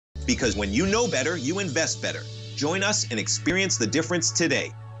Because when you know better, you invest better. Join us and experience the difference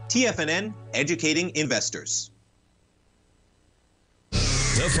today. TFNN, educating investors.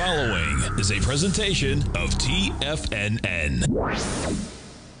 The following is a presentation of TFNN.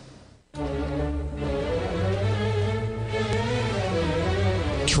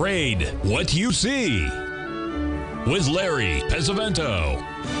 Trade what you see with Larry Pesavento.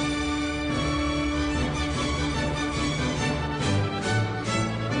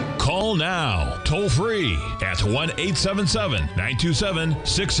 Call now, toll free at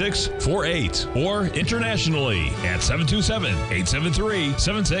 1-877-927-6648 or internationally at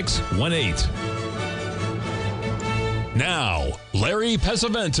 727-873-7618. Now, Larry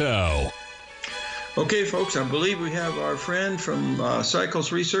Pesavento. Okay, folks, I believe we have our friend from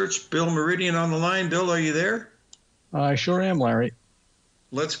Cycles Research, Bill Meridian, on the line. Bill, are you there? I sure am, Larry.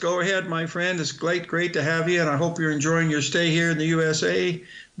 Let's go ahead, my friend. It's great to have you, and I hope you're enjoying your stay here in the USA.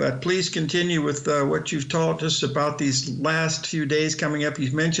 But please continue with what you've taught us about these last few days coming up.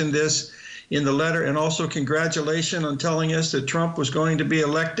 You've mentioned this in the letter, and also congratulations on telling us that Trump was going to be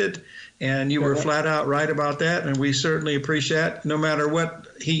elected, and you were flat out right about that, and we certainly appreciate that. No matter what,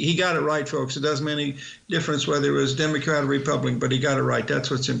 he got it right, folks. It doesn't make any difference whether it was Democrat or Republican, but he got it right. That's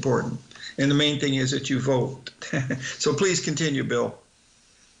what's important. And the main thing is that you vote. So please continue, Bill.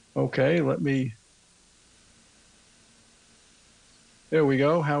 Okay, there we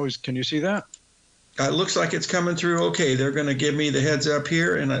go. Can you see that? It looks like it's coming through okay. They're going to give me the heads up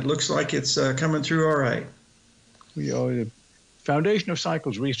here, and it looks like it's coming through all right. The foundation of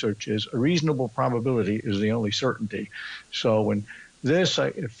Cycles Research is a reasonable probability is the only certainty. So when this,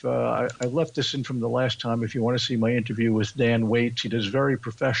 I left this in from the last time. If you want to see my interview with Dan Waits, he does very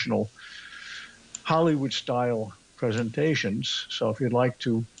professional Hollywood-style presentations. So if you'd like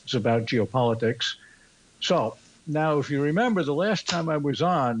to, it's about geopolitics. So now, if you remember, the last time I was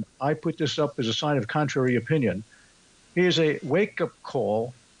on, I put this up as a sign of contrary opinion. Here's a wake-up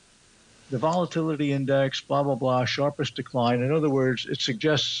call. The volatility index, blah, blah, blah, sharpest decline. In other words, it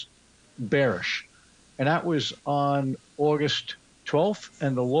suggests bearish. And that was on August 12th,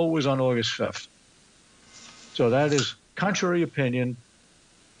 and the low was on August 5th. So that is contrary opinion.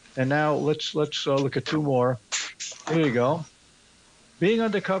 And now let's look at two more. Here you go. Being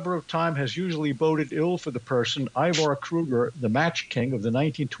under cover of time has usually boded ill for the person. Ivar Kruger, the match king of the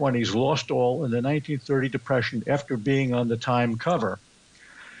 1920s, lost all in the 1930 Depression after being on the time cover.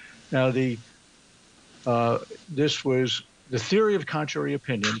 Now, this was The Theory of Contrary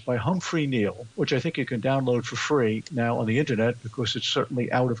Opinion by Humphrey Neal, which I think you can download for free now on the internet because it's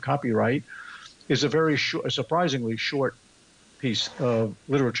certainly out of copyright, is a surprisingly short piece of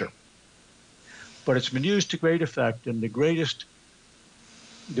literature. But it's been used to great effect, and the greatest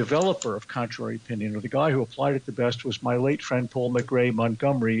developer of contrary opinion, or the guy who applied it the best, was my late friend Paul McRae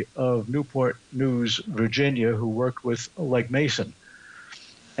Montgomery of Newport News, Virginia, who worked with Legg Mason.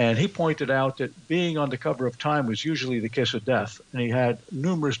 And he pointed out that being on the cover of Time was usually the kiss of death, and he had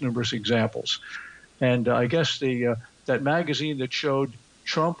numerous examples. And I guess that magazine that showed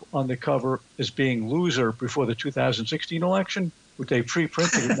Trump on the cover as being loser before the 2016 election, which they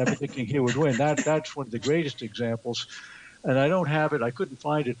pre-printed it, never thinking he would win. That's one of the greatest examples. And I don't have it, I couldn't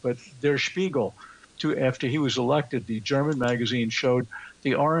find it, but Der Spiegel, after he was elected, the German magazine showed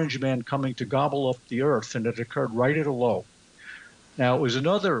the orange man coming to gobble up the earth, and it occurred right at a low. Now, it was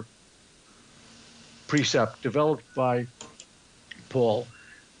another precept developed by Paul.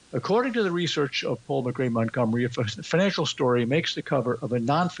 According to the research of Paul McRae Montgomery, if a financial story makes the cover of a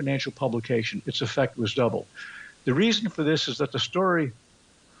non-financial publication, its effect was doubled. The reason for this is that the story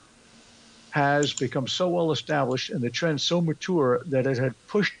has become so well established and the trend so mature that it had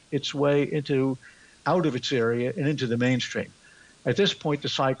pushed its way out of its area and into the mainstream. At this point, the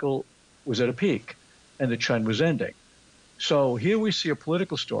cycle was at a peak and the trend was ending. So here we see a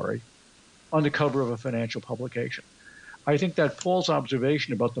political story on the cover of a financial publication. I think that Paul's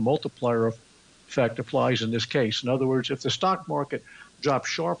observation about the multiplier effect applies in this case. In other words, if the stock market drops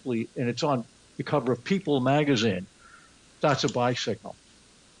sharply and it's on the cover of People magazine, that's a buy signal,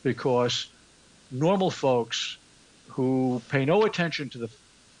 because normal folks who pay no attention to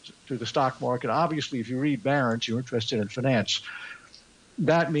the stock market, obviously, if you read Barron's, you're interested in finance.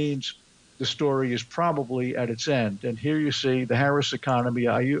 That means the story is probably at its end. And here you see the Harris economy.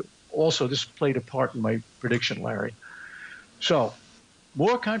 Also, this played a part in my prediction, Larry. So,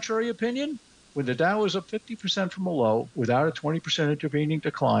 more contrary opinion. When the Dow is up 50% from a low without a 20% intervening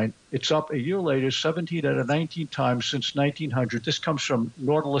decline, it's up a year later 17 out of 19 times since 1900. This comes from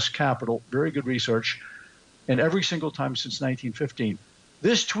Nautilus Capital, very good research, and every single time since 1915.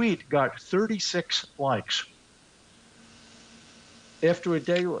 This tweet got 36 likes. After a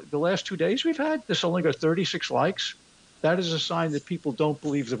day, the last 2 days we've had, this only got 36 likes. That is a sign that people don't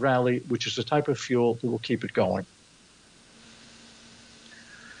believe the rally, which is the type of fuel that will keep it going.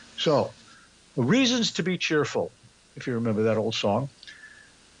 So, reasons to be cheerful, if you remember that old song.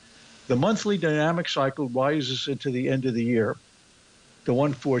 The monthly dynamic cycle rises into the end of the year. The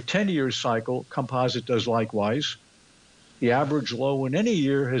 1-4-10-year cycle composite does likewise. The average low in any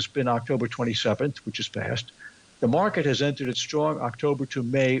year has been October 27th, which is past. The market has entered its strong October to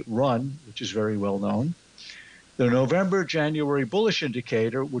May run, which is very well known. The November-January bullish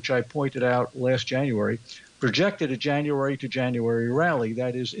indicator, which I pointed out last January, projected a January to January rally.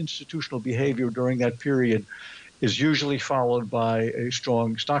 That is, institutional behavior during that period is usually followed by a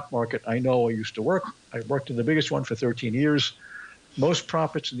strong stock market. I know I worked in the biggest one for 13 years. Most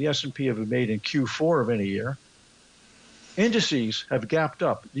profits in the S&P have been made in Q4 of any year. Indices have gapped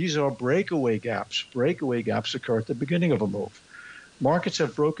up. These are breakaway gaps. Breakaway gaps occur at the beginning of a move. Markets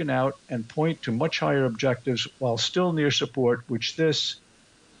have broken out and point to much higher objectives while still near support, which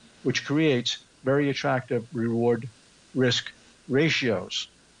creates very attractive reward-risk ratios.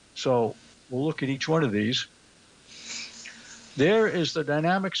 So we'll look at each one of these. There is the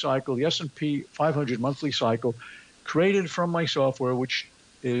dynamic cycle, the S&P 500 monthly cycle, created from my software, which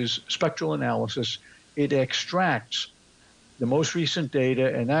is spectral analysis. It extracts the most recent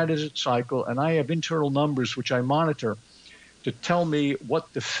data, and that is its cycle. And I have internal numbers which I monitor to tell me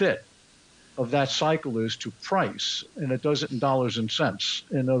what the fit of that cycle is to price, and it does it in dollars and cents.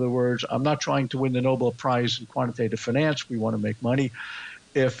 In other words, I'm not trying to win the Nobel Prize in quantitative finance. We want to make money.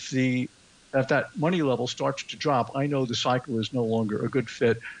 If that money level starts to drop, I know the cycle is no longer a good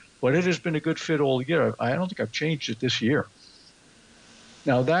fit, but it has been a good fit all year. I don't think I've changed it this year.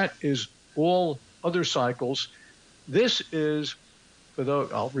 Now, that is all other cycles. This is,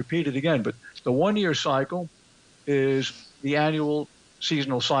 I'll repeat it again, but the 1 year cycle is the annual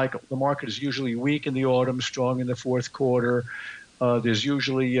seasonal cycle. The market is usually weak in the autumn, strong in the fourth quarter. There's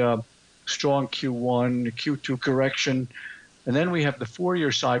usually strong Q1, Q2 correction. And then we have the 4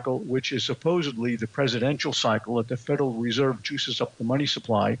 year cycle, which is supposedly the presidential cycle that the Federal Reserve juices up the money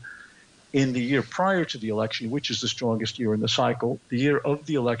supply in the year prior to the election, which is the strongest year in the cycle. The year of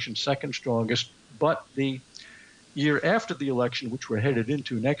the election, second strongest, but the year after the election, which we're headed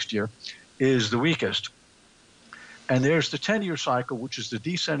into next year, is the weakest. And there's the 10-year cycle, which is the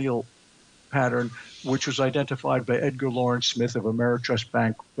decennial pattern, which was identified by Edgar Lawrence Smith of Ameritrust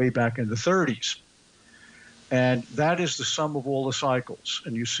Bank way back in the 30s. And that is the sum of all the cycles.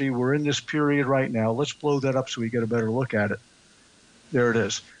 And you see we're in this period right now. Let's blow that up so we get a better look at it. There it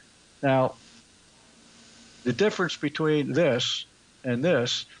is. Now, the difference between this and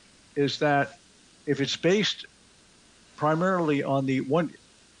this is that if it's based primarily on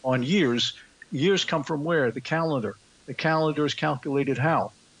years come from where? The calendar. The calendar is calculated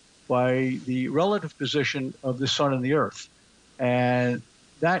how? By the relative position of the sun and the earth. And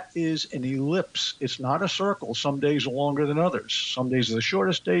that is an ellipse. It's not a circle. Some days are longer than others. Some days are the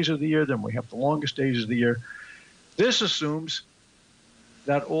shortest days of the year, then we have the longest days of the year. This assumes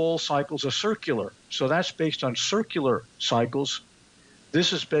that all cycles are circular. So that's based on circular cycles.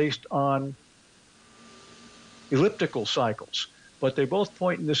 This is based on elliptical cycles, but they both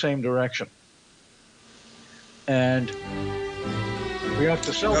point in the same direction. And we have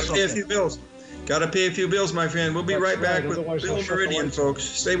to sell something. Got to pay a few bills. Got to pay a few bills, my friend. We'll be right back with Bill Meridian, folks.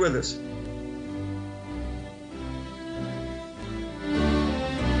 Stay with us.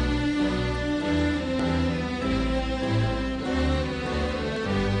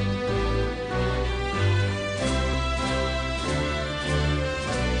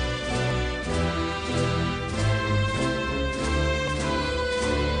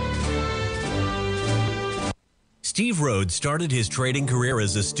 Steve Rhodes started his trading career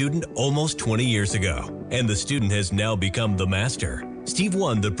as a student almost 20 years ago, and the student has now become the master. Steve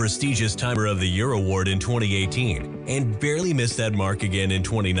won the prestigious Timer of the Year award in 2018 and barely missed that mark again in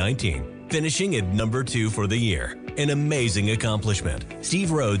 2019, finishing at number 2 for the year. An amazing accomplishment.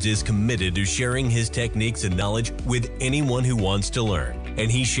 Steve Rhodes is committed to sharing his techniques and knowledge with anyone who wants to learn,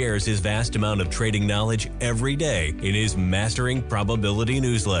 and he shares his vast amount of trading knowledge every day in his Mastering Probability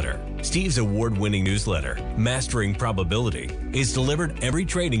newsletter. Steve's award-winning newsletter, Mastering Probability, is delivered every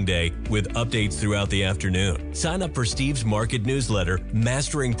trading day with updates throughout the afternoon. Sign up for Steve's market newsletter,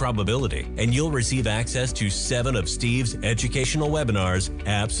 Mastering Probability, and you'll receive access to 7 of Steve's educational webinars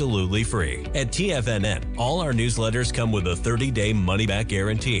absolutely free. At TFNN, all our newsletters come with a 30-day money-back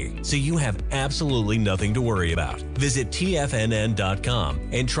guarantee, so you have absolutely nothing to worry about. Visit TFNN.com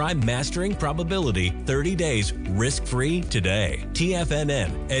and try Mastering Probability 30 days risk-free today.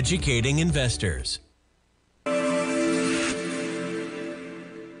 TFNN, educating investors.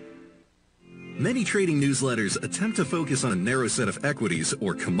 Many trading newsletters attempt to focus on a narrow set of equities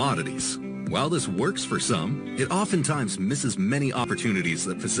or commodities. While this works for some, it oftentimes misses many opportunities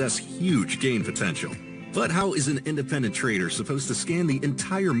that possess huge gain potential. But how is an independent trader supposed to scan the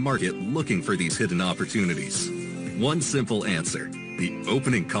entire market looking for these hidden opportunities? One simple answer: the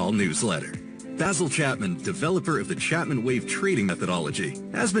opening call newsletter. Basil Chapman, developer of the Chapman Wave trading methodology,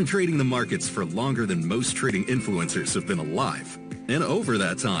 has been trading the markets for longer than most trading influencers have been alive. And over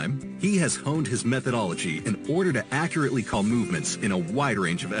that time, he has honed his methodology in order to accurately call movements in a wide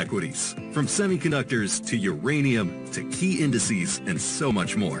range of equities, from semiconductors to uranium to key indices and so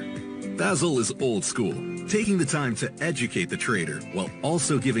much more. Basil is old school, taking the time to educate the trader while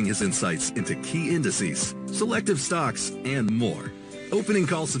also giving his insights into key indices, selective stocks, and more. Opening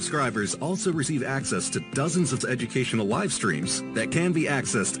call subscribers also receive access to dozens of educational live streams that can be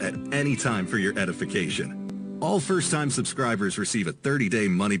accessed at any time for your edification. All first-time subscribers receive a 30-day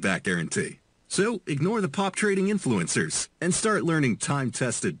money-back guarantee. So ignore the pop trading influencers and start learning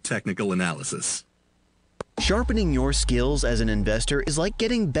time-tested technical analysis. Sharpening your skills as an investor is like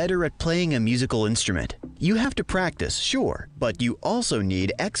getting better at playing a musical instrument. You have to practice, sure, but you also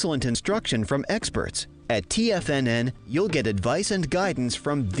need excellent instruction from experts. At TFNN, you'll get advice and guidance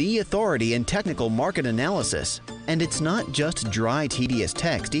from the authority in technical market analysis. And it's not just dry, tedious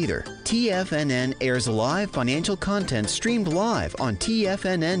text either. TFNN airs live financial content streamed live on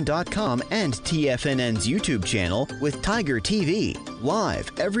TFNN.com and TFNN's YouTube channel with Tiger TV, live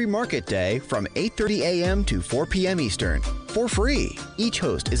every market day from 8:30 a.m. to 4 p.m. Eastern, for free. Each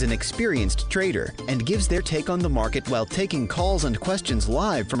host is an experienced trader and gives their take on the market while taking calls and questions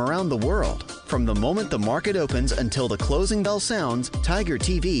live from around the world. From the moment the market opens until the closing bell sounds, Tiger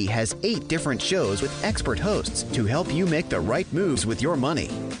TV has 8 different shows with expert hosts to help you make the right moves with your money.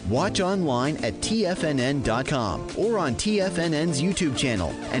 Watch online at TFNN.com or on TFNN's YouTube channel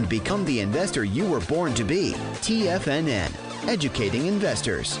and become the investor you were born to be. TFNN, educating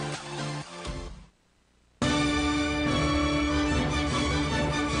investors.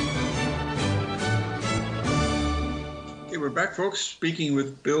 We're back, folks, speaking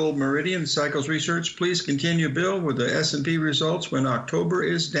with Bill Meridian, Cycles Research. Please continue, Bill, with the S&P results when October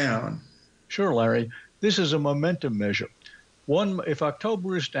is down. Sure, Larry. This is a momentum measure. If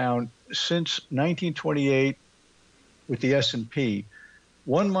October is down since 1928 with the S&P,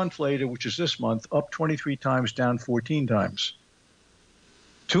 1 month later, which is this month, up 23 times, down 14 times.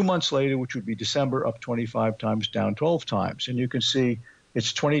 2 months later, which would be December, up 25 times, down 12 times. And you can see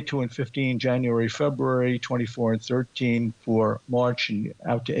it's 22 and 15 January, February, 24 and 13 for March and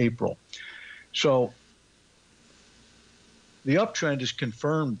out to April. So the uptrend is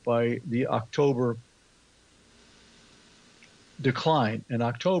confirmed by the October decline. And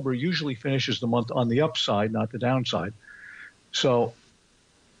October usually finishes the month on the upside, not the downside. So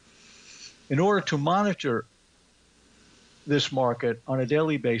in order to monitor this market on a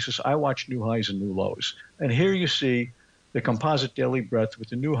daily basis, I watch new highs and new lows. And here you see the composite daily breadth with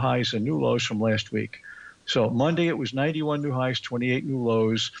the new highs and new lows from last week. So Monday it was 91 new highs, 28 new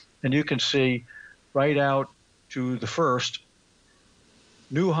lows, and you can see right out to the first,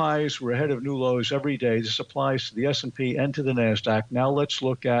 new highs were ahead of new lows every day. This applies to the S&P and to the NASDAQ. Now let's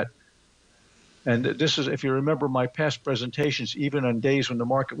look at, and this is, if you remember my past presentations, even on days when the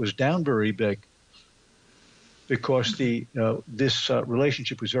market was down very big, because this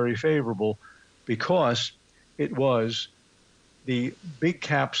relationship was very favorable, because it was the big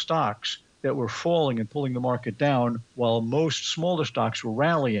cap stocks that were falling and pulling the market down while most smaller stocks were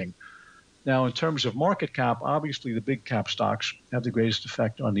rallying. Now, in terms of market cap, obviously the big cap stocks have the greatest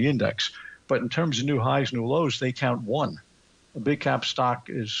effect on the index. But in terms of new highs, new lows, they count one. A big cap stock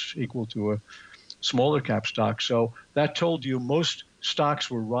is equal to a smaller cap stock. So that told you most stocks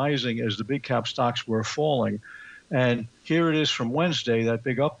were rising as the big cap stocks were falling. And here it is from Wednesday, that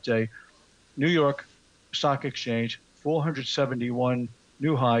big up day. New York Stock Exchange, 471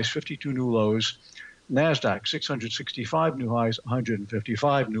 new highs, 52 new lows. NASDAQ, 665 new highs,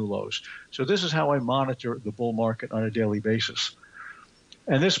 155 new lows. So this is how I monitor the bull market on a daily basis.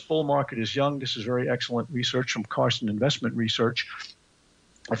 And this bull market is young. This is very excellent research from Carson Investment Research.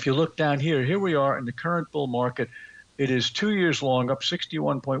 If you look down here we are in the current bull market. It is 2 years long, up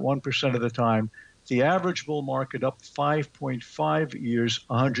 61.1% of the time. The average bull market up 5.5 years,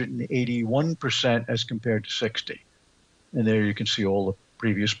 181% as compared to 60. And there you can see all the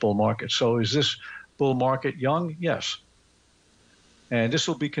previous bull markets. So is this bull market young? Yes. And this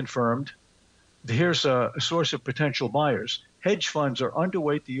will be confirmed. Here's a source of potential buyers. Hedge funds are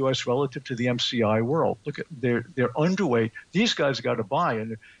underweight the U.S. relative to the MCI world. Look at they're underweight. These guys got to buy.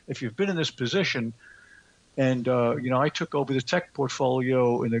 And if you've been in this position, And, I took over the tech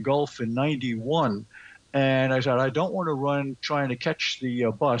portfolio in the Gulf in 91. And I said, I don't want to run trying to catch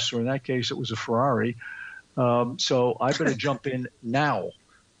the bus, or in that case, it was a Ferrari. So I better jump in now.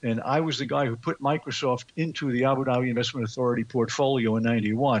 And I was the guy who put Microsoft into the Abu Dhabi Investment Authority portfolio in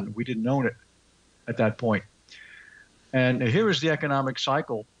 91. We didn't own it at that point. And here is the economic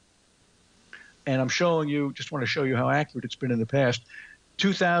cycle. And I'm showing you, just want to show you how accurate it's been in the past.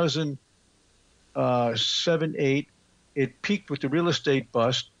 2007, 8, it peaked with the real estate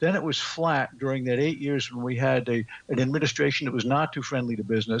bust. Then it was flat during that 8 years when we had an administration that was not too friendly to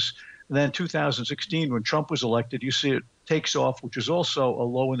business. And then 2016, when Trump was elected, you see it takes off, which is also a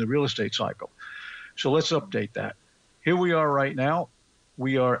low in the real estate cycle. So let's update that. Here we are right now.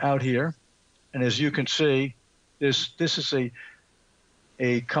 We are out here. And as you can see, this is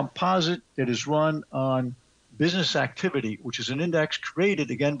a composite that is run on business activity, which is an index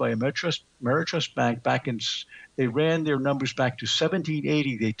created again by Ameritrust Bank they ran their numbers back to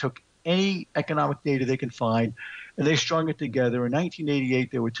 1780. They took any economic data they can find and they strung it together. In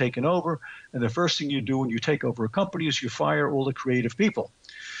 1988, they were taken over. And the first thing you do when you take over a company is you fire all the creative people.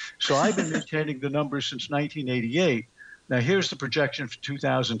 So I've been maintaining the numbers since 1988. Now here's the projection for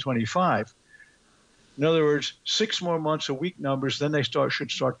 2025. In other words, 6 more months of weak numbers, then they should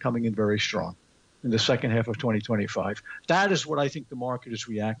start coming in very strong in the second half of 2025. That is what I think the market is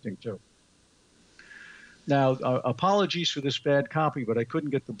reacting to. Now, apologies for this bad copy, but I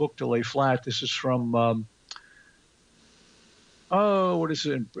couldn't get the book to lay flat. This is from,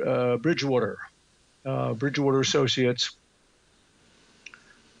 Bridgewater Associates.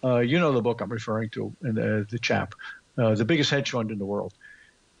 You know the book I'm referring to, and the chap, the biggest hedge fund in the world.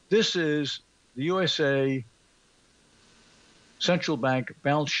 This is the USA central bank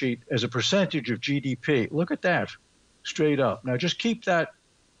balance sheet as a percentage of GDP. Look at that, straight up. Now just keep that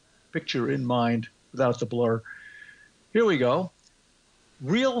picture in mind without the blur. Here we go.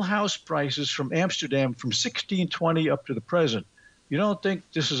 Real house prices from Amsterdam from 1620 up to the present. You don't think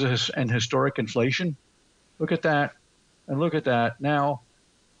this is an historic inflation? Look at that, and look at that. Now,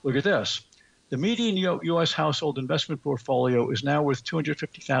 look at this. The median U.S. household investment portfolio is now worth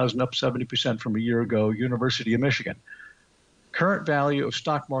 $250,000, up 70% from a year ago, University of Michigan. Current value of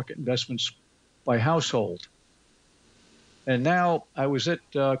stock market investments by household. And now I was at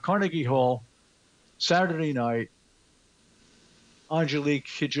Carnegie Hall Saturday night. Angelique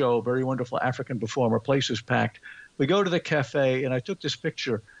Kidjo, very wonderful African performer, place is packed. We go to the cafe, and I took this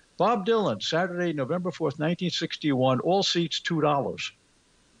picture. Bob Dylan, Saturday, November 4th, 1961, all seats $2.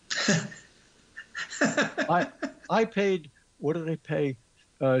 I paid, what did I pay?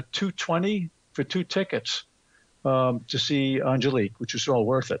 $220 for 2 tickets to see Angelique, which is all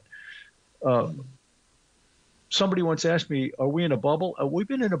worth it. Somebody once asked me, are we in a bubble? We've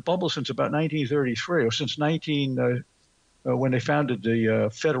been in a bubble since about 1933, or since when they founded the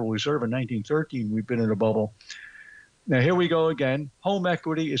Federal Reserve in 1913, we've been in a bubble. Now, here we go again. Home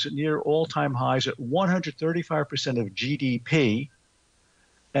equity is at near all-time highs at 135% of GDP.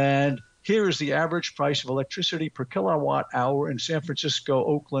 And here is the average price of electricity per kilowatt hour in San Francisco,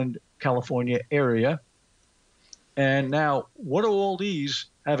 Oakland, California area. And now, what do all these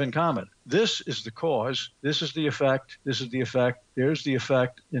have in common? This is the cause. This is the effect. This is the effect. There's the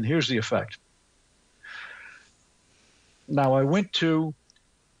effect. And here's the effect. Now, I went to,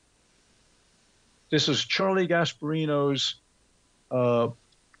 this is Charlie Gasparino's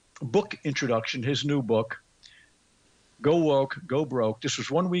book introduction, his new book, Go Woke, Go Broke. This was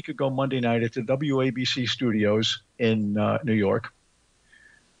 1 week ago, Monday night at the WABC studios in New York.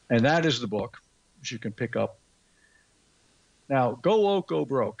 And that is the book, which you can pick up. Now, Go Woke, Go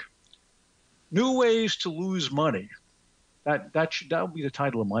Broke. New ways to lose money. That would be the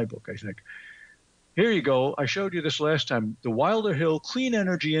title of my book, I think. Here you go. I showed you this last time. The Wilder Hill Clean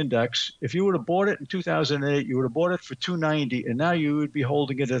Energy Index, if you would have bought it in 2008, you would have bought it for 290, and now you would be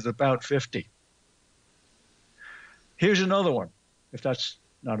holding it at about 50. Here's another one, if that's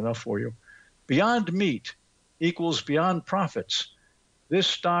not enough for you. Beyond Meat equals Beyond Profits. This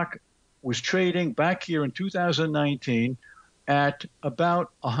stock was trading back here in 2019 at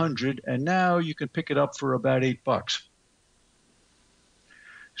about 100, and now you can pick it up for about $8.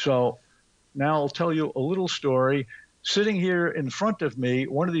 So now I'll tell you a little story. Sitting here in front of me,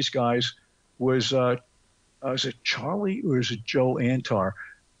 one of these guys was it Charlie or is it Joe Antar?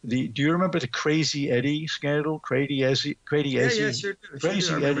 Do you remember the Crazy Eddie scandal? Crazy Eddie. Yeah, sure do.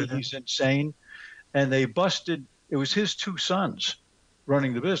 Crazy Eddie, he's insane. And they busted, it was his 2 sons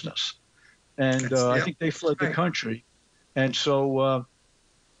running the business. And I think they fled the country. And so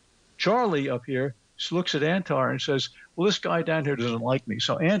Charlie up here looks at Antar and says, well, this guy down here doesn't like me.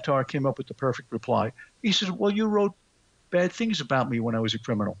 So Antar came up with the perfect reply. He says, well, you wrote bad things about me when I was a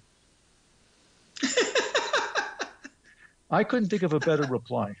criminal. I couldn't think of a better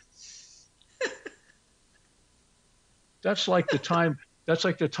reply. That's like the time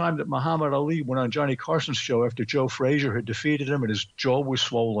that Muhammad Ali went on Johnny Carson's show after Joe Frazier had defeated him and his jaw was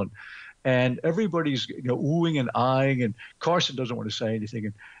swollen. And everybody's oohing and eyeing, and Carson doesn't want to say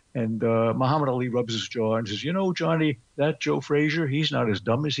anything. And Muhammad Ali rubs his jaw and says, Johnny, that Joe Frazier, he's not as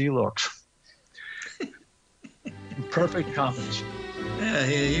dumb as he looks. Perfect combination. Yeah,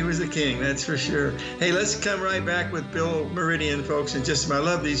 he was a king, that's for sure. Hey, let's come right back with Bill Meridian, folks. And I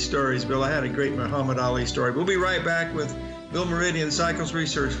love these stories, Bill. I had a great Muhammad Ali story. We'll be right back with Bill Meridian, Cycles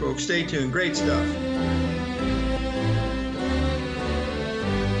Research, folks. Stay tuned. Great stuff.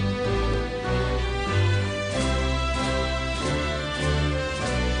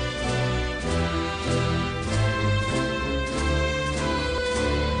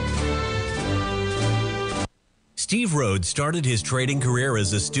 Steve Rhodes started his trading career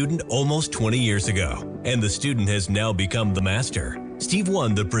as a student almost 20 years ago, and the student has now become the master. Steve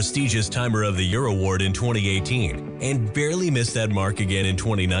won the prestigious Timer of the Year award in 2018 and barely missed that mark again in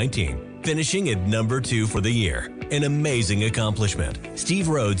 2019, finishing at number 2 for the year. An amazing accomplishment. Steve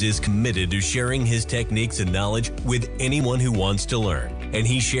Rhodes is committed to sharing his techniques and knowledge with anyone who wants to learn, and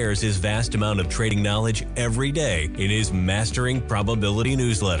he shares his vast amount of trading knowledge every day in his Mastering Probability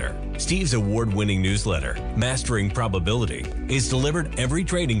newsletter. Steve's award-winning newsletter, Mastering Probability, is delivered every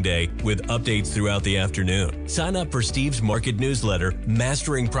trading day with updates throughout the afternoon. Sign up for Steve's market newsletter,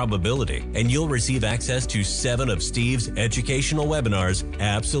 Mastering Probability, and you'll receive access to 7 of Steve's educational webinars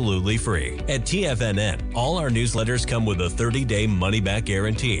absolutely free. At TFNN, all our newsletters come with a 30-day money-back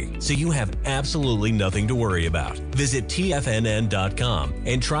guarantee, so you have absolutely nothing to worry about. Visit TFNN.com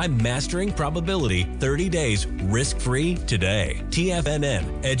and try Mastering Probability 30 days risk-free today.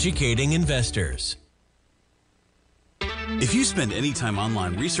 TFNN, educating investors. If you spend any time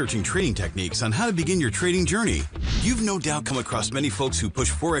online researching trading techniques on how to begin your trading journey, you've no doubt come across many folks who push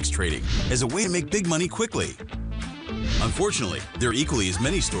Forex trading as a way to make big money quickly. Unfortunately, there are equally as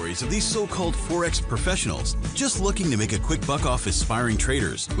many stories of these so-called Forex professionals just looking to make a quick buck off aspiring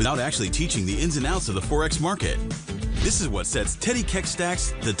traders without actually teaching the ins and outs of the Forex market. This is what sets Teddy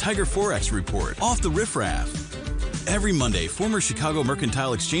Keckstack's The Tiger Forex Report off the riffraff. Every Monday, former Chicago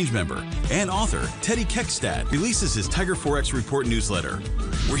Mercantile Exchange member and author Teddy Keckstack releases his Tiger Forex Report newsletter,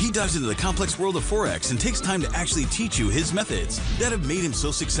 where he dives into the complex world of Forex and takes time to actually teach you his methods that have made him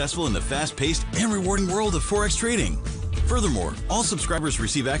so successful in the fast-paced and rewarding world of Forex trading. Furthermore, all subscribers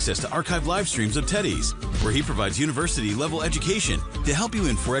receive access to archived live streams of Teddy's, where he provides university-level education to help you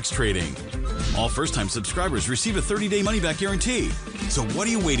in Forex trading. All first-time subscribers receive a 30-day money-back guarantee. So what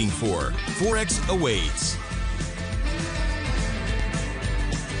are you waiting for? Forex awaits.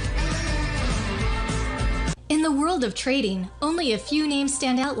 In the world of trading, only a few names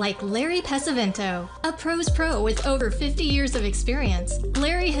stand out like Larry Pesavento. A pro's pro with over 50 years of experience,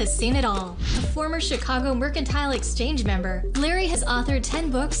 Larry has seen it all. A former Chicago Mercantile Exchange member, Larry has authored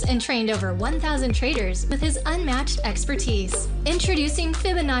 10 books and trained over 1,000 traders with his unmatched expertise. Introducing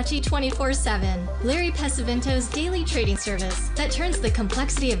Fibonacci 24/7, Larry Pesavento's daily trading service that turns the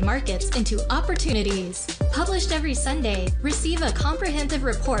complexity of markets into opportunities. Published every Sunday, receive a comprehensive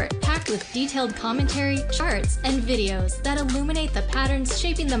report packed with detailed commentary, charts, and videos that illuminate the patterns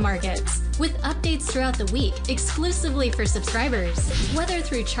shaping the markets, with updates throughout the week exclusively for subscribers. Whether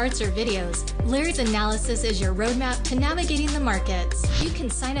through charts or videos, Larry's analysis is your roadmap to navigating the markets. You can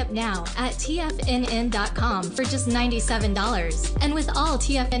sign up now at TFNN.com for just $97. And with all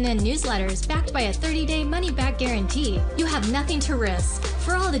TFNN newsletters backed by a 30-day money-back guarantee, you have nothing to risk.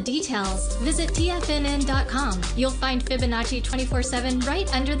 For all the details, visit TFNN.com. You'll find Fibonacci 24/7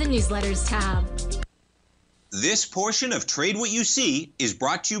 right under the newsletters tab. This portion of Trade What You See is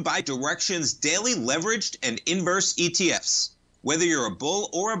brought to you by Direxion's daily leveraged and inverse ETFs. Whether you're a bull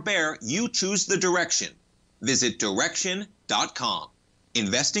or a bear, you choose the direction. Visit Direxion.com.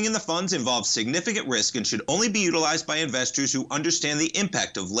 Investing in the funds involves significant risk and should only be utilized by investors who understand the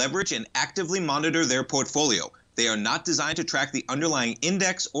impact of leverage and actively monitor their portfolio. They are not designed to track the underlying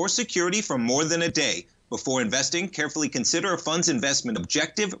index or security for more than a day. Before investing, carefully consider a fund's investment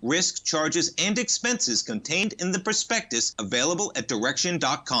objective, risk, charges, and expenses contained in the prospectus available at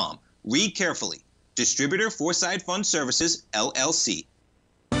Direxion.com. Read carefully. Distributor Foreside Fund Services, LLC.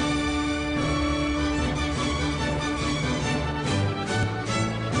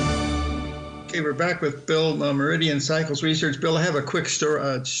 Okay, we're back with Bill Meridian, Cycles Research. Bill, I have a quick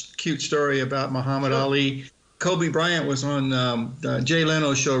story, cute story about Muhammad Ali. Kobe Bryant was on Jay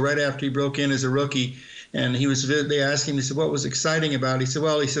Leno's show right after he broke in as a rookie. And they asked him, he said, what was exciting about it? He said,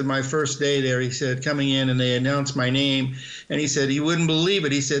 well, he said, my first day there, he said, coming in and they announced my name. And he said, he wouldn't believe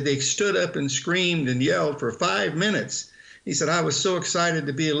it. He said, they stood up and screamed and yelled for 5 minutes. He said, I was so excited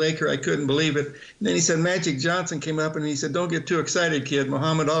to be a Laker, I couldn't believe it. And then he said, Magic Johnson came up and he said, don't get too excited, kid.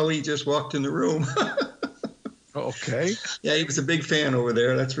 Muhammad Ali just walked in the room. Okay. Yeah, he was a big fan over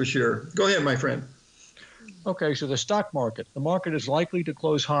there, that's for sure. Go ahead, my friend. Okay, so the stock market. The market is likely to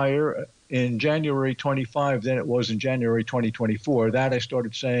close higher in January 25 than it was in January 2024. That I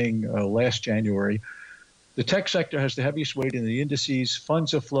started saying last January. The tech sector has the heaviest weight in the indices.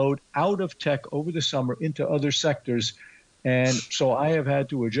 Funds have flowed out of tech over the summer into other sectors. And so I have had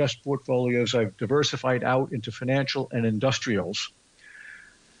to adjust portfolios. I've diversified out into financial and industrials.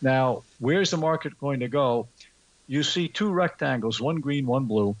 Now, where's the market going to go? You see two rectangles, one green, one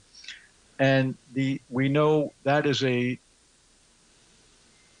blue. And we know that is a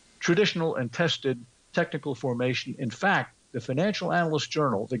traditional and tested technical formation. In fact, the Financial Analyst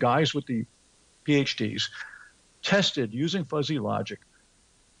Journal, the guys with the PhDs, tested using fuzzy logic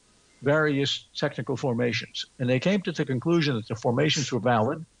various technical formations. And they came to the conclusion that the formations were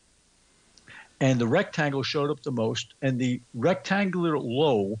valid, and the rectangle showed up the most, and the rectangular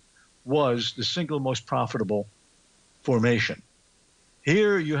low was the single most profitable formation.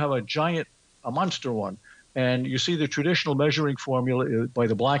 Here you have a monster one, and you see the traditional measuring formula by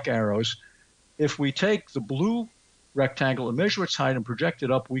the black arrows. If we take the blue rectangle and measure its height and project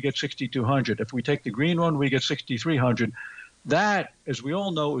it up, we get 6,200. If we take the green one, we get 6,300. That, as we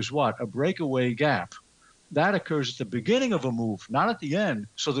all know, is what? A breakaway gap. That occurs at the beginning of a move, not at the end.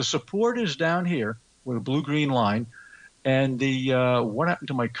 So the support is down here with a blue-green line, and what happened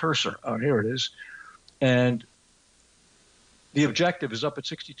to my cursor? Oh, here it is. And the objective is up at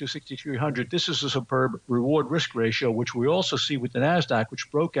 62, 6,300. This is a superb reward-risk ratio, which we also see with the NASDAQ,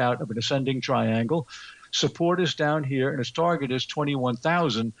 which broke out of an ascending triangle. Support is down here, and its target is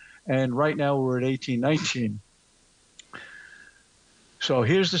 21,000, and right now we're at 1819. So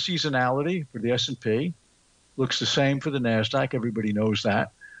here's the seasonality for the S&P. Looks the same for the NASDAQ. Everybody knows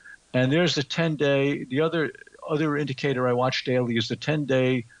that. And there's the 10-day. The other indicator I watch daily is the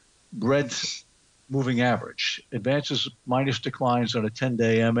 10-day breadth moving average, advances minus declines on a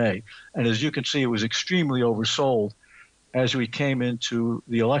 10-day MA. And as you can see, it was extremely oversold as we came into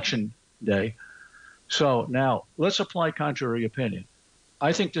the election day. So now let's apply contrary opinion.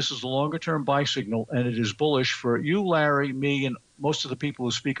 I think this is a longer-term buy signal, and it is bullish for you, Larry, me, and most of the people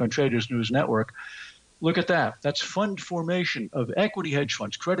who speak on Traders News Network. Look at that. That's fund formation of equity hedge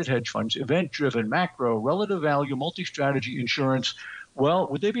funds, credit hedge funds, event-driven, macro, relative value, multi-strategy, insurance. Well,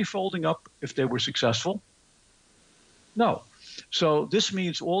 would they be folding up if they were successful? No. So this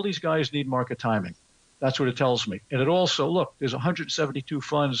means all these guys need market timing. That's what it tells me. And it also, look, there's 172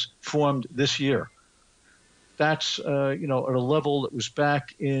 funds formed this year. That's, at a level that was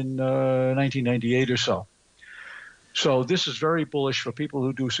back in 1998 or so. So this is very bullish for people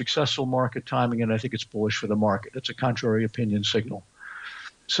who do successful market timing, and I think it's bullish for the market. It's a contrary opinion signal.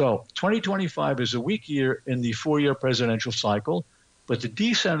 So 2025 is a weak year in the four-year presidential cycle, but the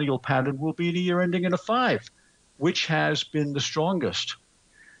decennial pattern will be the year ending in a 5, which has been the strongest.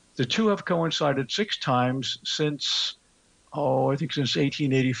 The two have coincided 6 times since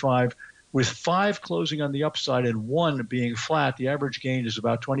 1885, with 5 closing on the upside and 1 being flat. The average gain is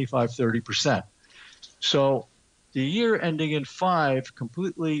about 25-30%. So the year ending in 5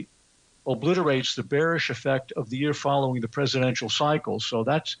 completely obliterates the bearish effect of the year following the presidential cycle. So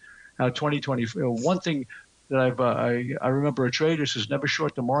that's how 2020. One thing that I remember a trader says never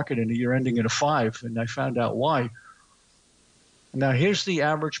short the market in a year ending in a 5, and I found out why. Now here's the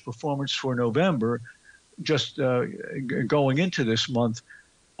average performance for November, just going into this month.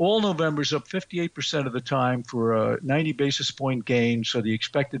 All November's up 58% of the time for a 90 basis point gain, so the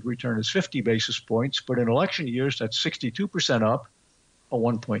expected return is 50 basis points. But in election years, that's 62% up, a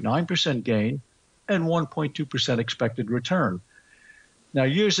 1.9% gain, and 1.2% expected return. Now,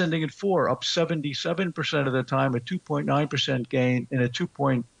 years ending in 4, up 77% of the time, a 2.9% gain, and a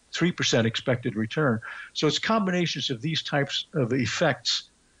 2.3% expected return. So it's combinations of these types of effects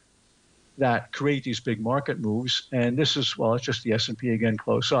that create these big market moves. And this is, well, it's just the S&P again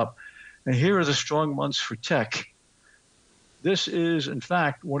close up. And here are the strong months for tech. This is, in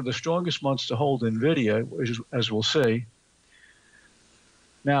fact, one of the strongest months to hold NVIDIA, as we'll see.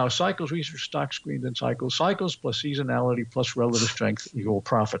 Now, cycles, research, stock screened in cycles. Cycles plus seasonality plus relative strength equal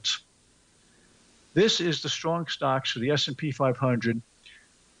profits. This is the strong stocks for the S&P 500.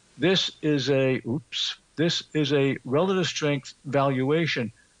 This is a relative strength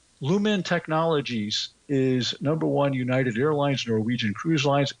valuation. Lumen Technologies is number one, United Airlines, Norwegian Cruise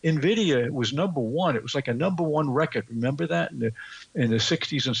Lines. NVIDIA was number one. It was like a number one record. Remember that in the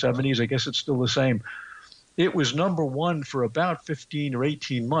 60s and 70s? I guess it's still the same. It was number one for about 15 or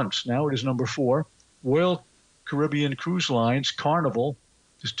 18 months. Now it is number four. Royal Caribbean Cruise Lines, Carnival,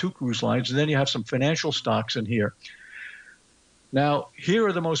 there's two cruise lines, and then you have some financial stocks in here. Now, here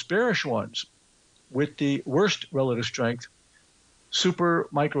are the most bearish ones with the worst relative strength. Super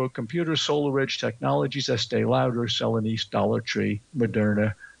Microcomputer, SolarEdge Technologies, Estee Lauder, Celanese, Dollar Tree,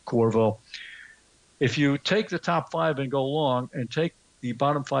 Moderna, Corvo. If you take the top five and go long and take the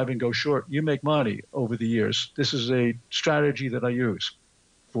bottom five and go short, you make money over the years. This is a strategy that I use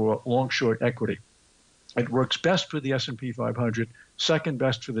for long-short equity. It works best for the S&P 500, second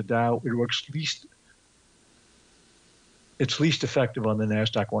best for the Dow. It works it's least effective on the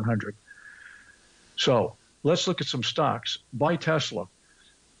NASDAQ 100. So let's look at some stocks. Buy Tesla.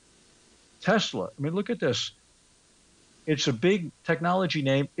 Tesla, I mean, look at this. It's a big technology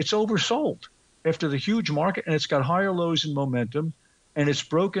name. It's oversold after the huge market, and it's got higher lows in momentum, and it's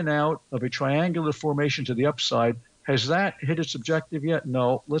broken out of a triangular formation to the upside. Has that hit its objective yet?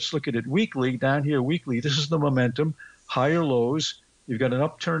 No. Let's look at it weekly. Down here, weekly. This is the momentum, higher lows. You've got an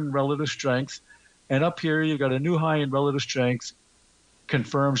upturn in relative strength. And up here, you've got a new high in relative strength,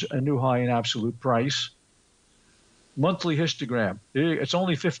 confirms a new high in absolute price. Monthly histogram. It's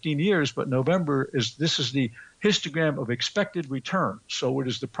only 15 years, but November this is the histogram of expected return. So it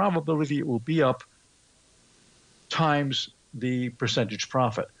is the probability it will be up times the percentage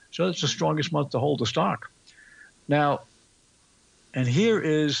profit. So it's the strongest month to hold the stock. Now, and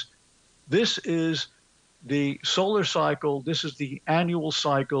this is the solar cycle, this is the annual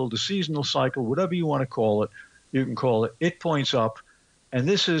cycle, the seasonal cycle, whatever you want to call it, you can call it. It points up, and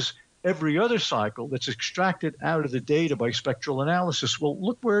this is every other cycle that's extracted out of the data by spectral analysis. Well,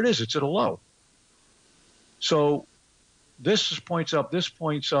 look where it is. It's at a low. So this points up, this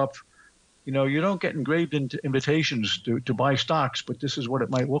points up. You know, you don't get engraved into invitations to buy stocks, but this is what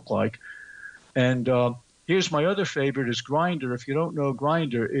it might look like. And here's my other favorite is Grindr. If you don't know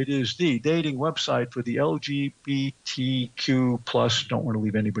Grindr, it is the dating website for the LGBTQ plus, don't want to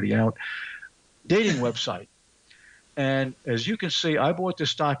leave anybody out, dating website. And as you can see, I bought the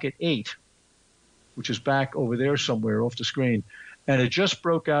stock at 8, which is back over there somewhere off the screen. And it just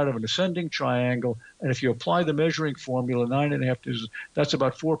broke out of an ascending triangle. And if you apply the measuring formula, 9.5, that's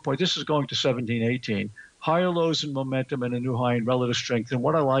about 4 points. This is going to 17, 18. Higher lows in momentum and a new high in relative strength. And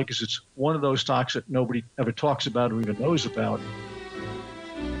what I like is it's one of those stocks that nobody ever talks about or even knows about.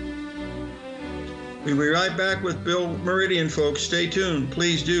 We'll be right back with Bill Meridian, folks. Stay tuned.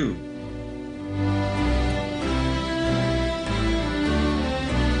 Please do.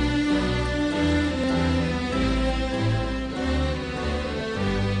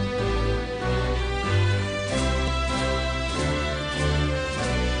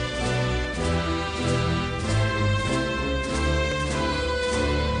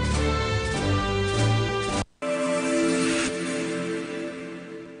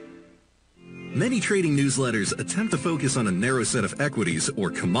 Many trading newsletters attempt to focus on a narrow set of equities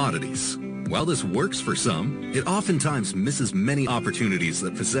or commodities. While this works for some, it oftentimes misses many opportunities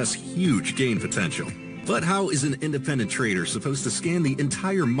that possess huge gain potential. But how is an independent trader supposed to scan the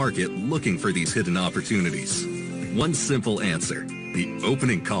entire market looking for these hidden opportunities? One simple answer: the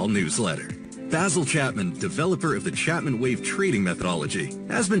opening call newsletter. Basil Chapman, developer of the Chapman Wave trading methodology,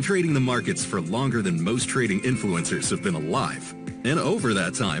 has been trading the markets for longer than most trading influencers have been alive. And over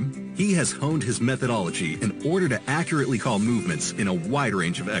that time, he has honed his methodology in order to accurately call movements in a wide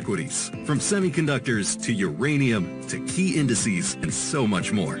range of equities, from semiconductors to uranium to key indices and so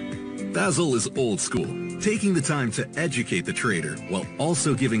much more. Basil is old school, taking the time to educate the trader while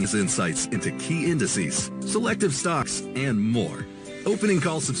also giving his insights into key indices, selective stocks, and more. Opening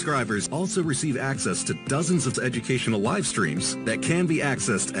Call subscribers also receive access to dozens of educational live streams that can be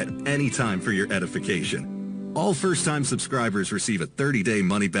accessed at any time for your edification. All first-time subscribers receive a 30-day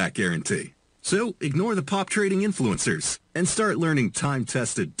money-back guarantee. So ignore the pop trading influencers and start learning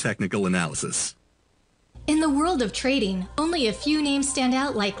time-tested technical analysis. In the world of trading, only a few names stand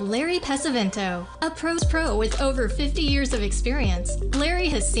out like Larry Pesavento, a pro's pro with over 50 years of experience. Larry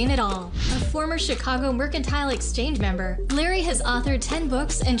has seen it all. A former Chicago Mercantile Exchange member, Larry has authored 10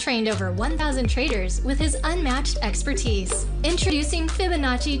 books and trained over 1,000 traders with his unmatched expertise. Introducing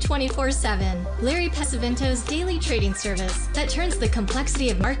Fibonacci 24/7, Larry Pesavento's daily trading service that turns the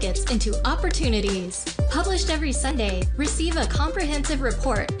complexity of markets into opportunities. Published every Sunday, receive a comprehensive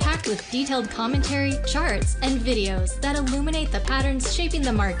report packed with detailed commentary, charts, charts, and videos that illuminate the patterns shaping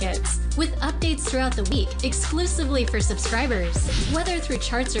the markets, with updates throughout the week exclusively for subscribers. Whether through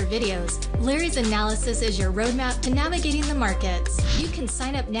charts or videos, Larry's analysis is your roadmap to navigating the markets. You can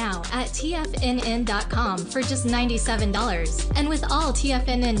sign up now at TFNN.com for just $97. And with all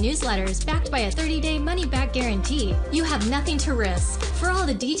TFNN newsletters backed by a 30-day money-back guarantee, you have nothing to risk. For all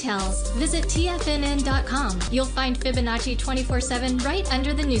the details, visit TFNN.com. You'll find Fibonacci 24/7 right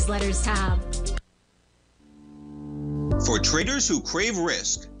under the newsletters tab. For traders who crave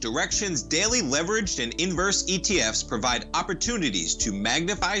risk, Direxion's daily leveraged and inverse ETFs provide opportunities to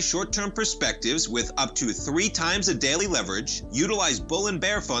magnify short-term perspectives with up to 3 times a daily leverage, utilize bull and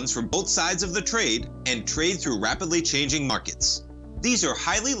bear funds from both sides of the trade, and trade through rapidly changing markets. These are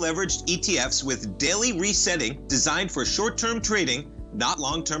highly leveraged ETFs with daily resetting designed for short-term trading, not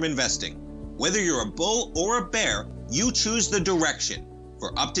long-term investing. Whether you're a bull or a bear, you choose the Direxion.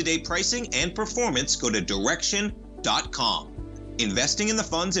 For up-to-date pricing and performance, go to Direxion.com. Investing in the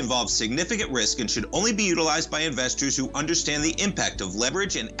funds involves significant risk and should only be utilized by investors who understand the impact of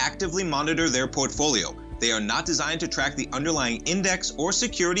leverage and actively monitor their portfolio. They are not designed to track the underlying index or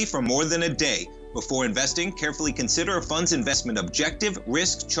security for more than a day. Before investing, carefully consider a fund's investment objective,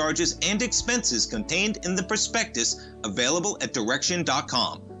 risk, charges, and expenses contained in the prospectus available at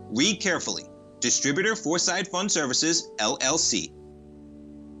Direxion.com. Read carefully. Distributor Foreside Fund Services, LLC.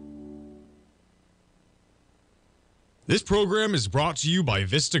 This program is brought to you by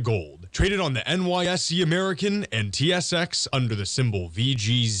Vista Gold, traded on the NYSE American and TSX under the symbol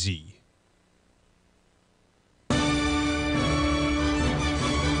VGZ.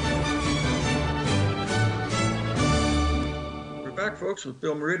 We're back, folks, with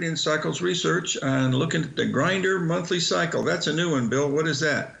Bill Meridian Cycles Research and looking at the Grinder monthly cycle. That's a new one, Bill. What is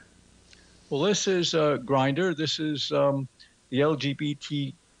that? Well, this is Grinder. This is the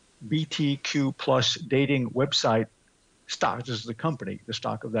LGBTQ plus dating website stock. This is the company, the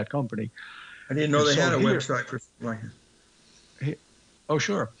stock of that company. I didn't know they had a website for. Oh,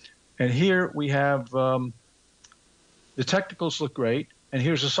 sure. And here we have the technicals look great, and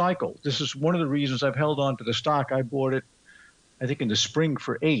here's a cycle. This is one of the reasons I've held on to the stock. I bought it, I think, in the spring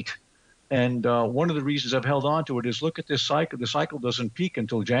for 8. And one of the reasons I've held on to it is look at this cycle. The cycle doesn't peak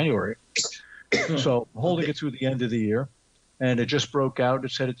until January. So holding it through the end of the year. And it just broke out.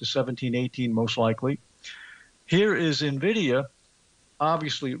 It's headed to 1718 most likely. Here is NVIDIA.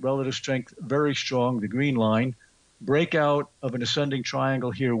 Obviously, relative strength very strong, the green line. Breakout of an ascending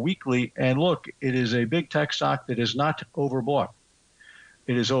triangle here weekly. And look, it is a big tech stock that is not overbought.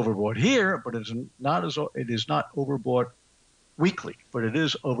 It is overbought here, but it is not overbought weekly, but it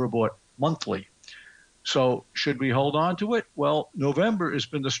is overbought monthly. So should we hold on to it? Well, November has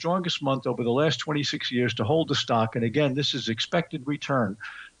been the strongest month over the last 26 years to hold the stock. And again, this is expected return.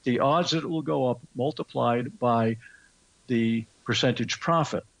 The odds that it will go up multiplied by the percentage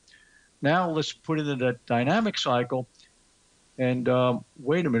profit. Now let's put it in that dynamic cycle. And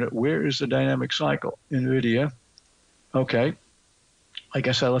wait a minute, where is the dynamic cycle? NVIDIA. Okay, I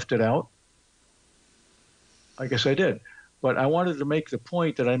guess I left it out. I guess I did. But I wanted to make the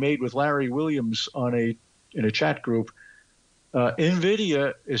point that I made with Larry Williams in a chat group.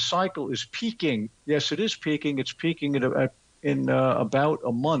 NVIDIA cycle is peaking. Yes, it is peaking. It's peaking in about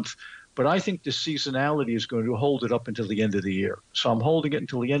a month. But I think the seasonality is going to hold it up until the end of the year. So I'm holding it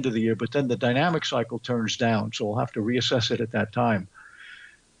until the end of the year, but then the dynamic cycle turns down. So we'll have to reassess it at that time.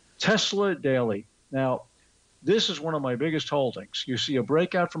 Tesla daily. Now, this is one of my biggest holdings. You see a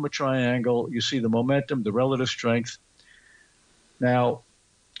breakout from a triangle. You see the momentum, the relative strength. Now,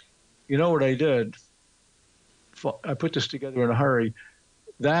 you know what I did? I put this together in a hurry.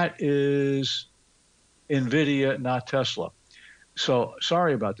 That is NVIDIA, not Tesla. So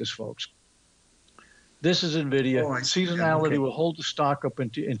sorry about this, folks. This is NVIDIA. Seasonality will hold the stock up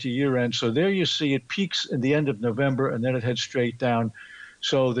into year end. So there you see it peaks in the end of November, and then it heads straight down.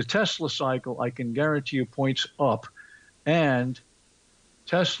 So the Tesla cycle, I can guarantee you points up. And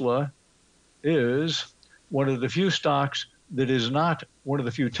Tesla is one of the few stocks that is not one of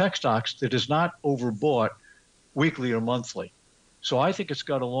the few tech stocks that is not overbought weekly or monthly. So I think it's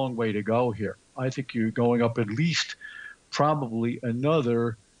got a long way to go here. I think you're going up at least probably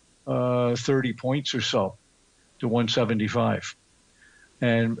another 30 points or so to 175.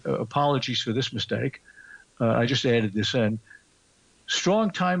 And apologies for this mistake. I just added this in.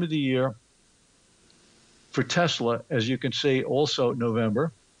 Strong time of the year for Tesla, as you can see, also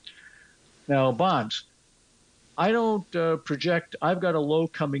November. Now, bonds. I don't project. I've got a low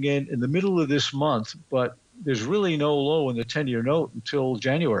coming in the middle of this month, but there's really no low in the 10-year note until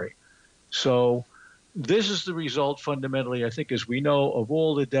January. So this is the result fundamentally, I think, as we know, of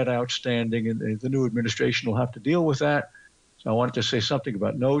all the debt outstanding, and the new administration will have to deal with that. So I wanted to say something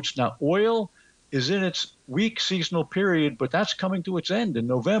about notes. Now, oil is in its weak seasonal period, but that's coming to its end in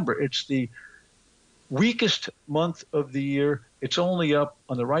November. It's the weakest month of the year. It's only up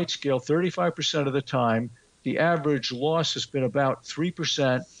on the right scale 35% of the time. The average loss has been about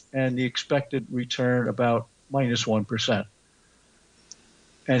 3%, and the expected return about -1%.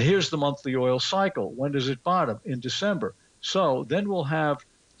 And here's the monthly oil cycle. When does it bottom? In December. So then we'll have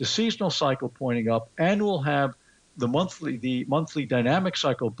the seasonal cycle pointing up, and we'll have the monthly dynamic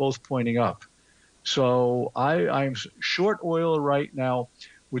cycle both pointing up. So I'm short oil right now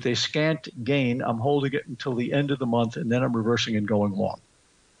with a scant gain. I'm holding it until the end of the month, and then I'm reversing and going long.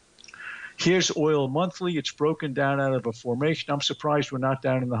 Here's oil monthly. It's broken down out of a formation. I'm surprised we're not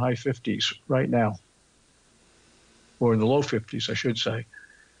down in the high 50s right now, or in the low 50s, I should say.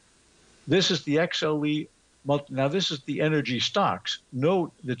 This is the XLE month. Now, this is the energy stocks.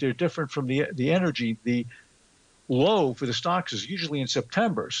 Note that they're different from the energy. The low for the stocks is usually in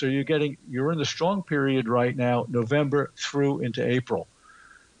September. So you're in the strong period right now, November through into April.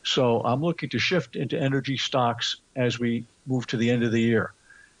 So I'm looking to shift into energy stocks as we move to the end of the year.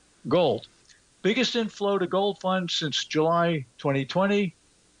 Gold. Biggest inflow to gold funds since July 2020.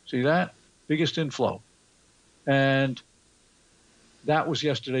 See that? Biggest inflow. And that was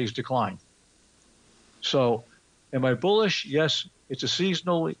yesterday's decline. So am I bullish? Yes, it's a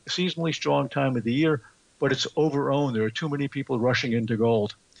seasonally strong time of the year, but it's overowned. There are too many people rushing into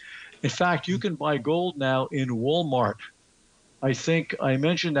gold. In fact, you can buy gold now in Walmart. I think I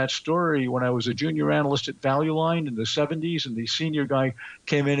mentioned that story when I was a junior analyst at Value Line in the 70s, and the senior guy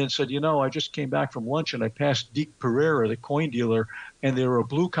came in and said, I just came back from lunch and I passed Deke Pereira, the coin dealer, and there were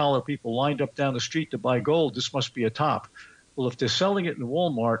blue-collar people lined up down the street to buy gold. This must be a top. Well, if they're selling it in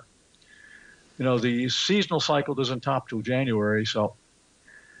Walmart, the seasonal cycle doesn't top till January. So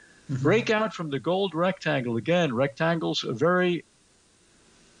breakout from the gold rectangle. Again, rectangles are very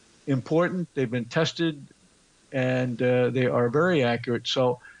important. They've been tested, and they are very accurate.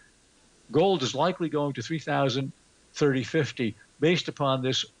 So gold is likely going to 3,000, 30.50 based upon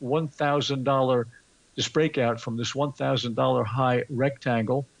this $1,000, this breakout from this $1,000 high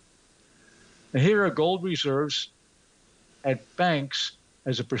rectangle. And here are gold reserves at banks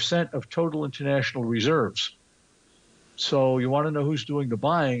as a percent of total international reserves. So you want to know who's doing the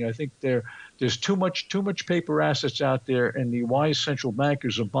buying. I think there's too much paper assets out there, and the wise central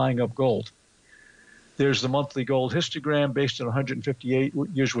bankers are buying up gold. There's the monthly gold histogram based on 158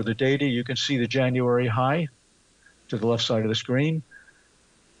 years worth of data. You can see the January high to the left side of the screen.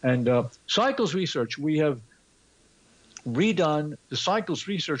 And Cycles Research, we have redone the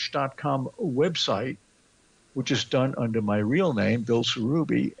cyclesresearch.com website, which is done under my real name, Bill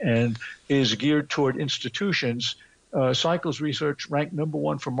Cerubi, and is geared toward institutions. Cycles Research ranked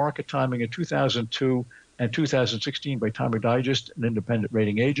 #1 for market timing in 2002 and 2016 by Timer Digest, an independent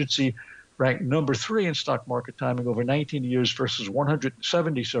rating agency. Ranked #3 in stock market timing over 19 years versus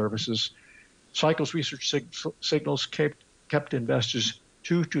 170 services. Cycles Research signals kept investors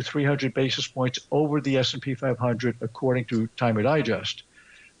 200 to 300 basis points over the S&P 500, according to Timer Digest.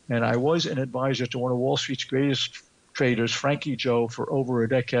 And I was an advisor to one of Wall Street's greatest traders, Frankie Joe, for over a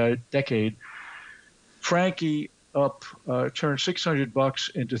decade. Frankie turned $600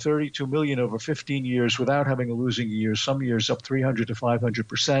 into $32 million over 15 years without having a losing year. Some years up 300 to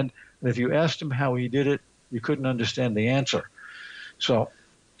 500%. And if you asked him how he did it, you couldn't understand the answer. So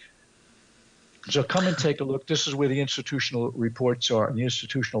come and take a look. This is where the institutional reports are and the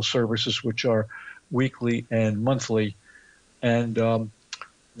institutional services, which are weekly and monthly. And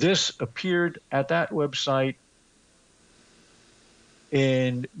this appeared at that website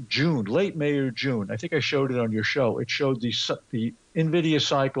in June, late May or June. I think I showed it on your show. It showed the NVIDIA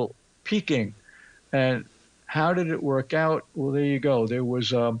cycle peaking. And how did it work out? Well, there you go. There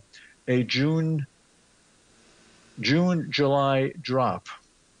was a June-July drop.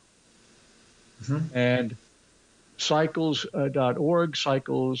 And cycles.org,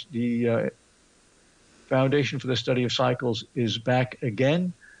 Cycles, the Foundation for the Study of Cycles, is back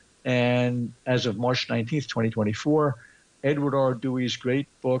again. And as of March 19th, 2024, Edward R. Dewey's great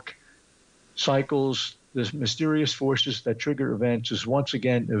book, Cycles, The Mysterious Forces That Trigger Events, is once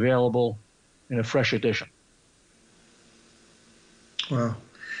again available in a fresh edition. Wow.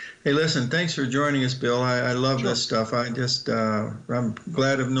 Hey, listen, thanks for joining us, Bill. I love this stuff. I'm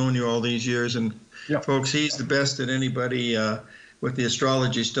glad I've known you all these years. And folks, he's the best at anybody with the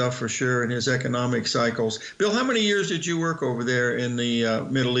astrology stuff for sure, and his economic cycles. Bill, how many years did you work over there in the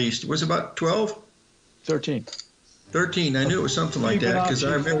Middle East? Was it about 12? 13. 13. I knew it was something like that because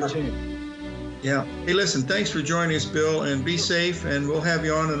I remember. 13. Yeah. Hey, listen, thanks for joining us, Bill, and be safe, and we'll have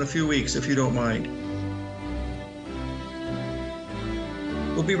you on in a few weeks if you don't mind.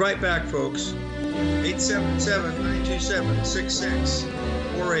 We'll be right back, folks.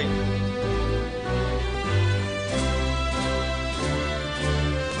 877-927-6648.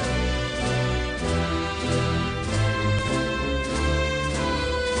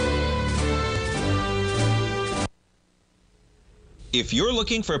 If you're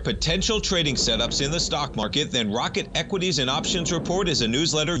looking for potential trading setups in the stock market, then Rocket Equities and Options Report is a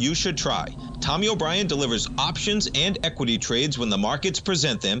newsletter you should try. Tommy O'Brien delivers options and equity trades when the markets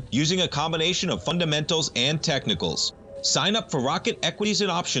present them, using a combination of fundamentals and technicals. Sign up for Rocket Equities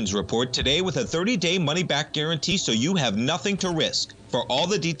and Options Report today with a 30-day money-back guarantee, so you have nothing to risk. For all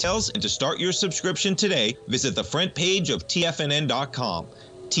the details and to start your subscription today, visit the front page of TFNN.com.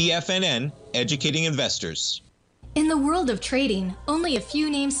 TFNN, educating investors. In the world of trading, only a few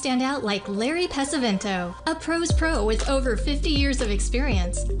names stand out like Larry Pesavento, a pros pro with over 50 years of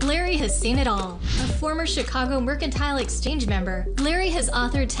experience. Larry has seen it all. A former Chicago Mercantile Exchange member, Larry has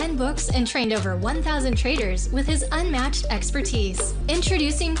authored 10 books and trained over 1,000 traders with his unmatched expertise.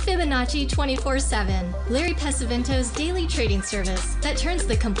 Introducing Fibonacci 24/7, Larry Pesavento's daily trading service that turns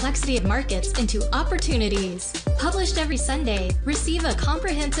the complexity of markets into opportunities. Published every Sunday, receive a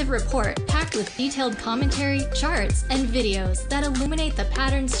comprehensive report packed with detailed commentary, charts, and videos that illuminate the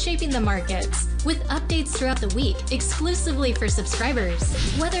patterns shaping the markets, with updates throughout the week exclusively for subscribers.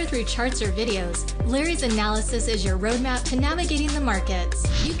 Whether through charts or videos, Larry's analysis is your roadmap to navigating the markets.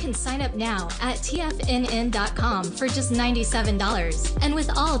 You can sign up now at TFNN.com for just $97. And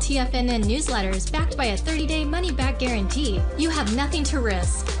with all TFNN newsletters backed by a 30-day money-back guarantee, you have nothing to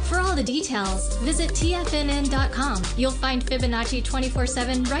risk. For all the details, visit TFNN.com. You'll find Fibonacci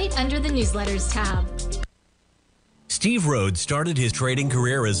 24/7 right under the newsletters tab. Steve Rhodes started his trading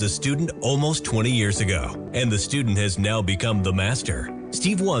career as a student almost 20 years ago, and the student has now become the master.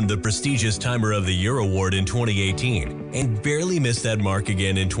 Steve won the prestigious Timer of the Year award in 2018 and barely missed that mark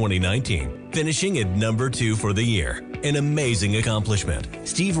again in 2019, finishing at number 2 for the year. An amazing accomplishment.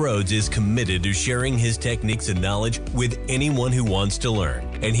 Steve Rhodes is committed to sharing his techniques and knowledge with anyone who wants to learn,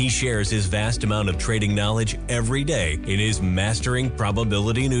 and he shares his vast amount of trading knowledge every day in his Mastering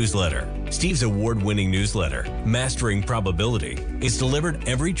Probability newsletter. Steve's award-winning newsletter, Mastering Probability, is delivered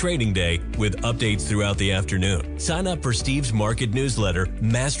every trading day with updates throughout the afternoon. Sign up for Steve's market newsletter,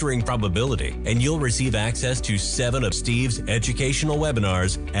 Mastering Probability, and you'll receive access to 7 of Steve's educational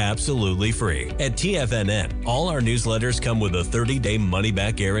webinars absolutely free. At TFNN, all our newsletters come with a 30-day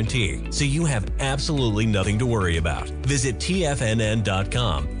money-back guarantee, so you have absolutely nothing to worry about. Visit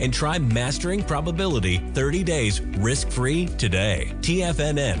TFNN.com and try Mastering Probability 30 days risk-free today.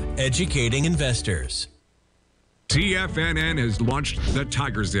 TFNN, educating investors. TFNN has launched the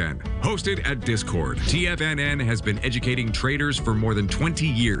Tiger's Den. Hosted at Discord, TFNN has been educating traders for more than 20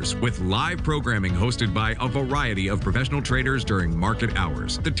 years with live programming hosted by a variety of professional traders during market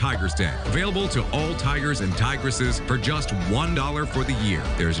hours. The Tiger's Den, available to all tigers and tigresses for just $1 for the year.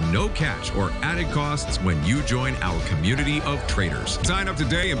 There's no catch or added costs when you join our community of traders. Sign up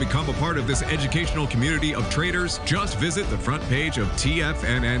today and become a part of this educational community of traders. Just visit the front page of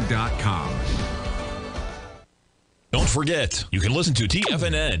TFNN.com. Don't forget, you can listen to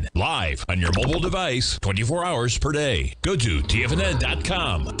TFNN live on your mobile device 24 hours per day. Go to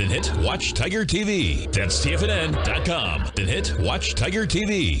TFNN.com, then hit Watch Tiger TV. That's TFNN.com, then hit Watch Tiger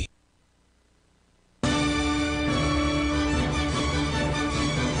TV.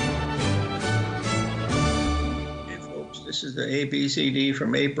 Hey folks, this is the ABCD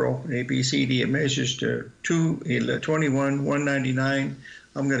from April. ABCD, it measures to 21,199.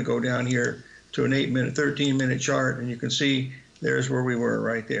 I'm going to go down here to an 13-minute chart, and you can see there's where we were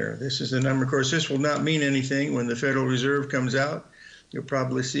right there. This is the number. Of course, this will not mean anything when the Federal Reserve comes out. You'll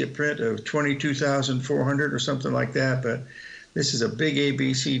probably see a print of 22,400 or something like that, but this is a big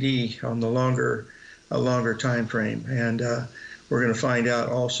ABCD on the longer time frame. And we're going to find out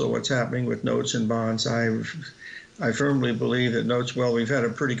also what's happening with notes and bonds. I firmly believe that notes, well, we've had a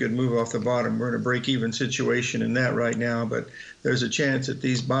pretty good move off the bottom. We're in a break-even situation in that right now, but there's a chance that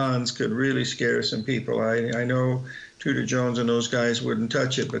these bonds could really scare some people. I know Tudor Jones and those guys wouldn't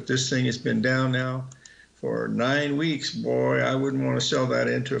touch it, but this thing has been down now for 9 weeks. Boy, I wouldn't want to sell that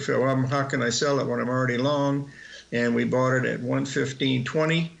into a fill. How can I sell it when I'm already long? And we bought it at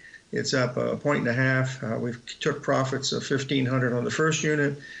 115.20. It's up 1.5 points. We took profits of 1,500 on the first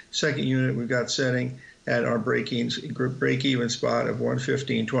unit. Second unit we've got setting at our break-even spot of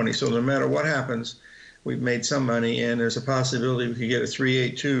 115.20. So no matter what happens, we've made some money, and there's a possibility we could get a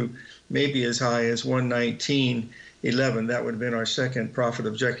 382, maybe as high as 119 11. That would have been our second profit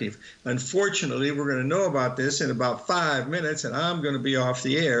objective. Unfortunately, we're going to know about this in about 5 minutes, and I'm going to be off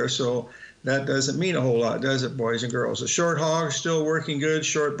the air, so that doesn't mean a whole lot, does it, boys and girls? The short hog still working good,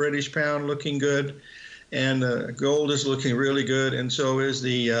 short British pound looking good, and gold is looking really good, and so is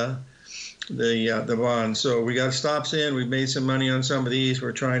the bond. So we got stops in. We've made some money on some of these.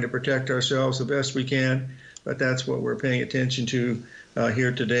 We're trying to protect ourselves the best we can, but that's what we're paying attention to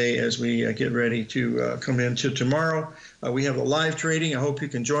here today as we get ready to come into tomorrow. We have a live trading. I hope you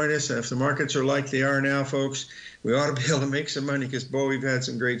can join us. And if the markets are like they are now, folks, we ought to be able to make some money because, boy, we've had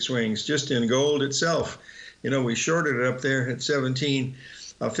some great swings. Just in gold itself, we shorted it up there at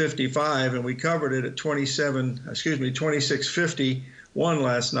 17.55, and we covered it at 26.51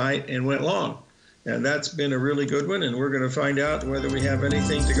 last night and went long. And that's been a really good one, and we're going to find out whether we have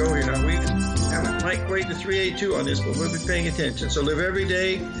anything to go here. Now, we haven't quite quite to 382 on this, but we'll be paying attention. So live every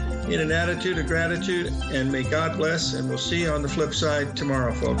day in an attitude of gratitude, and may God bless, and we'll see you on the flip side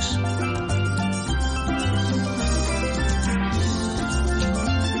tomorrow, folks.